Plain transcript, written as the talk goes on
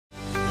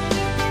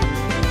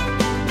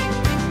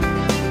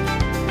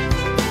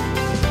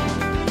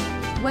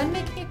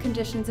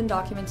Conditions and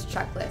Documents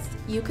checklist,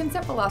 you can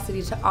set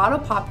Velocity to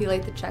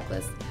auto-populate the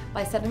checklist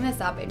by setting this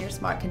up in your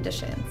Smart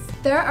Conditions.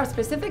 There are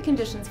specific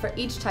conditions for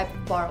each type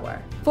of borrower.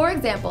 For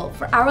example,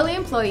 for hourly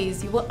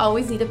employees, you will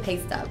always need a pay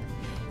stub.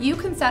 You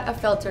can set a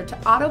filter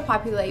to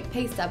auto-populate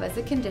pay stub as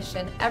a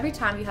condition every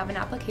time you have an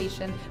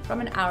application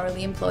from an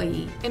hourly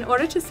employee. In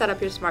order to set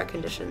up your Smart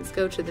Conditions,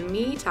 go to the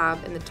Me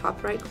tab in the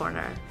top right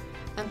corner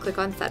and click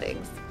on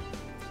Settings.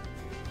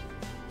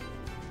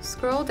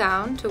 Scroll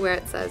down to where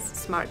it says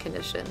Smart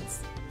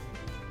Conditions.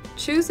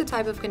 Choose the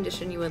type of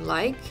condition you would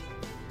like.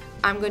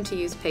 I'm going to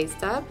use pay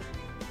stub,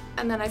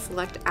 and then I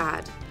select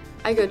Add.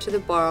 I go to the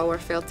Borrower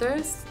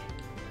filters,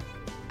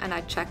 and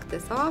I check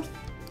this off,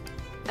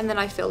 and then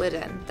I fill it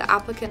in. The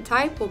applicant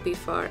type will be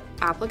for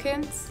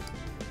applicants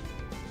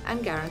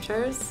and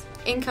guarantors.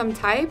 Income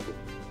type,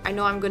 I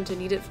know I'm going to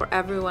need it for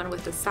everyone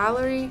with a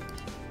salary,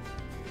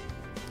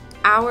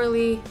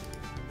 hourly,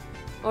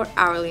 or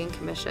hourly and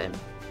commission.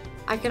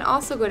 I can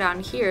also go down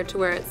here to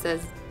where it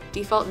says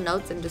default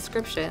notes and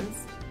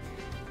descriptions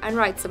and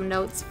write some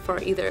notes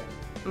for either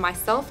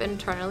myself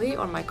internally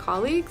or my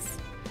colleagues,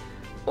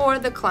 or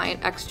the client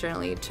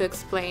externally to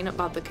explain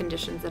about the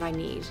conditions that I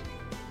need.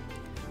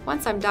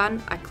 Once I'm done,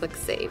 I click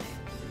Save.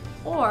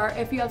 Or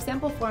if you have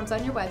sample forms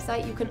on your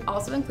website, you can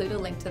also include a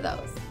link to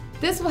those.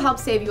 This will help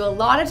save you a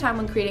lot of time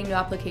when creating new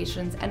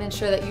applications and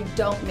ensure that you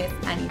don't miss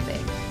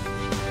anything.